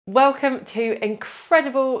Welcome to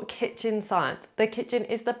Incredible Kitchen Science. The kitchen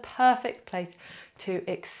is the perfect place to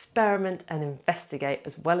experiment and investigate,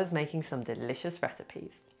 as well as making some delicious recipes.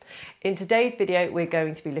 In today's video, we're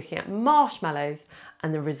going to be looking at marshmallows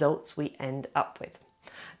and the results we end up with.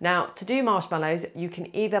 Now, to do marshmallows, you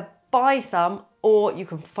can either buy some or you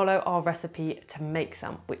can follow our recipe to make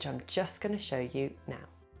some, which I'm just going to show you now.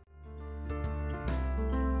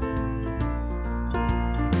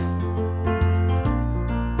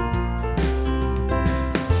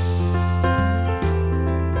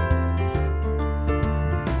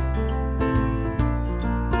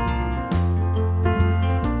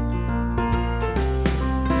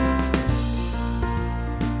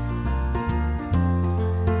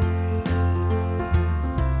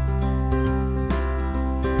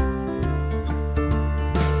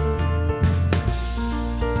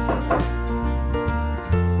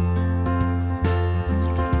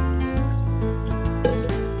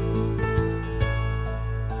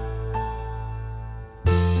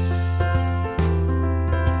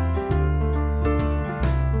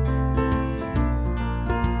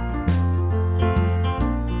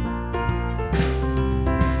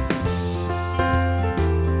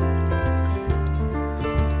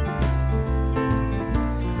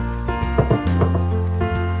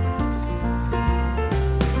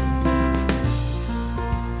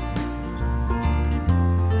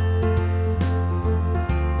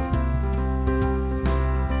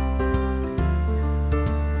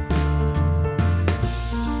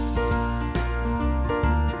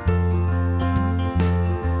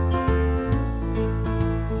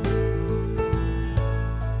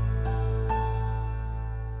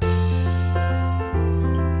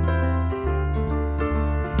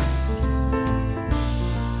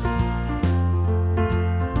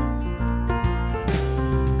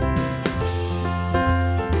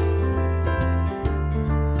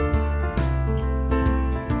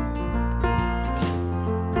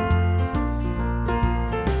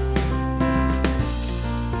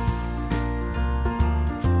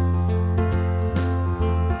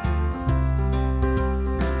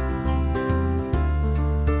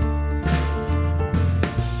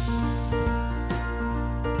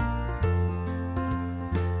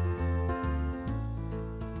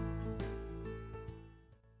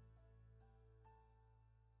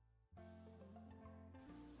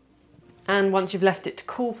 And once you've left it to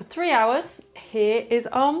cool for 3 hours, here is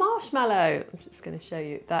our marshmallow. I'm just going to show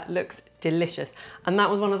you. That looks delicious. And that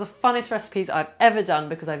was one of the funnest recipes I've ever done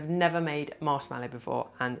because I've never made marshmallow before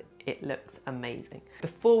and it looks amazing.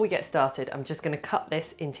 Before we get started, I'm just going to cut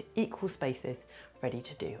this into equal spaces, ready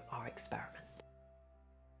to do our experiment.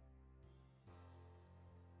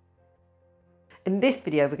 In this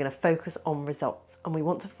video, we're going to focus on results and we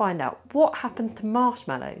want to find out what happens to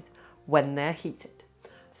marshmallows when they're heated.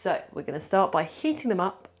 So we're going to start by heating them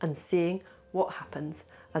up and seeing what happens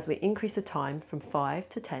as we increase the time from 5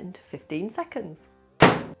 to 10 to 15 seconds. The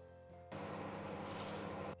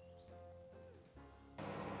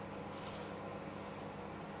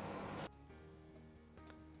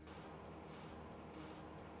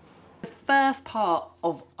first part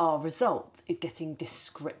of our results is getting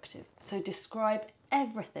descriptive. So describe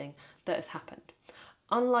everything that has happened.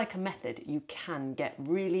 Unlike a method, you can get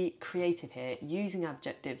really creative here using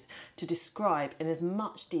adjectives to describe in as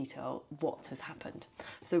much detail what has happened.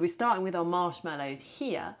 So we're starting with our marshmallows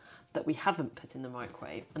here that we haven't put in the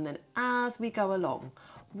microwave, and then as we go along,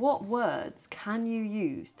 what words can you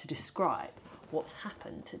use to describe what's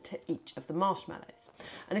happened to each of the marshmallows?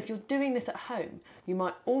 And if you're doing this at home, you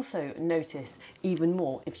might also notice even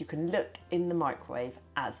more if you can look in the microwave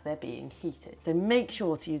as they're being heated. So make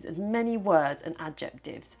sure to use as many words and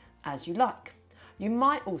adjectives as you like. You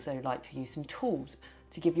might also like to use some tools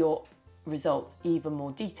to give your results even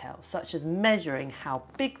more detail, such as measuring how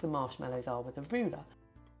big the marshmallows are with a ruler.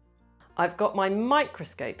 I've got my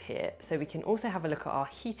microscope here, so we can also have a look at our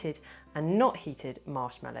heated and not heated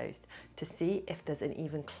marshmallows to see if there's an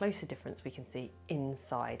even closer difference we can see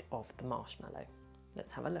inside of the marshmallow.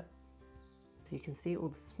 Let's have a look. So you can see all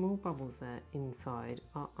the small bubbles there inside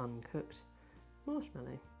our uncooked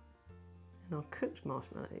marshmallow. In our cooked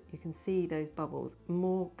marshmallow, you can see those bubbles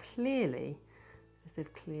more clearly as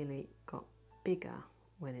they've clearly got bigger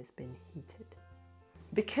when it's been heated.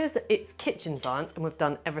 Because it's kitchen science and we've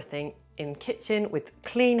done everything in kitchen with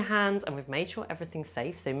clean hands and we've made sure everything's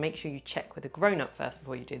safe, so make sure you check with a grown-up first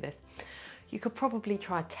before you do this, you could probably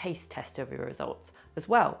try a taste test of your results as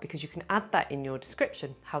well, because you can add that in your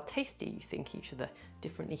description, how tasty you think each of the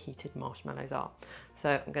differently heated marshmallows are. So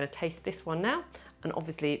I'm going to taste this one now, and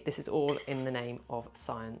obviously this is all in the name of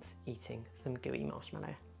science, eating some gooey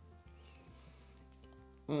marshmallow.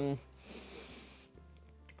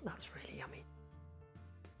 That's really yummy.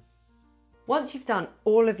 Once you've done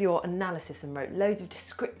all of your analysis and wrote loads of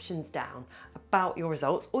descriptions down about your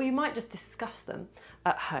results, or you might just discuss them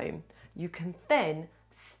at home, you can then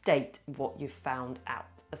state what you've found out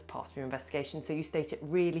as part of your investigation. So you state it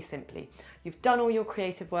really simply. You've done all your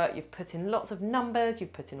creative work, you've put in lots of numbers,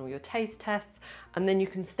 you've put in all your taste tests, and then you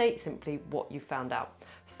can state simply what you found out.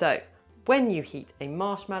 So when you heat a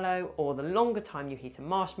marshmallow, or the longer time you heat a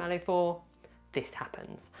marshmallow for, this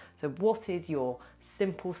happens. So what is your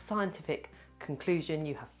simple scientific conclusion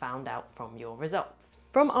you have found out from your results?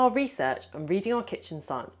 From our research and reading our kitchen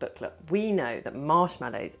science booklet, we know that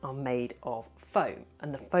marshmallows are made of foam,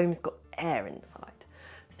 and the foam's got air inside.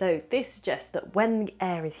 So this suggests that when the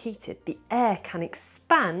air is heated, the air can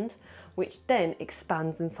expand, which then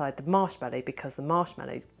expands inside the marshmallow because the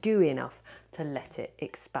marshmallow is gooey enough to let it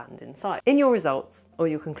expand inside. In your results or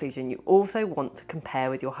your conclusion, you also want to compare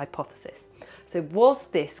with your hypothesis. So was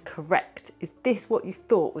this correct? Is this what you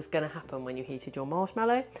thought was going to happen when you heated your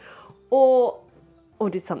marshmallow? Or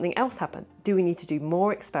did something else happen? Do we need to do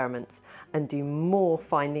more experiments and do more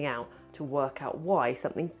finding out to work out why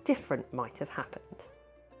something different might have happened?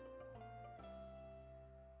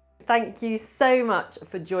 Thank you so much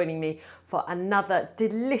for joining me for another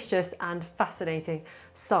delicious and fascinating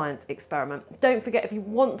science experiment. Don't forget, if you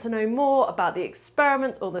want to know more about the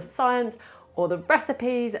experiments or the science or the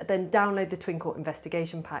recipes, then download the Twinkl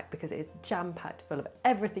Investigation Pack, because it is jam-packed full of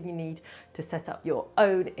everything you need to set up your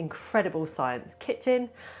own incredible science kitchen.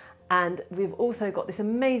 And we've also got this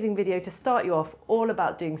amazing video to start you off, all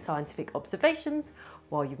about doing scientific observations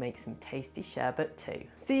while you make some tasty sherbet too.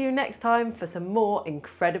 See you next time for some more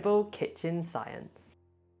incredible kitchen science.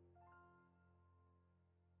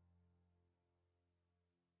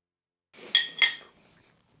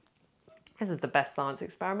 This is the best science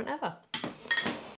experiment ever.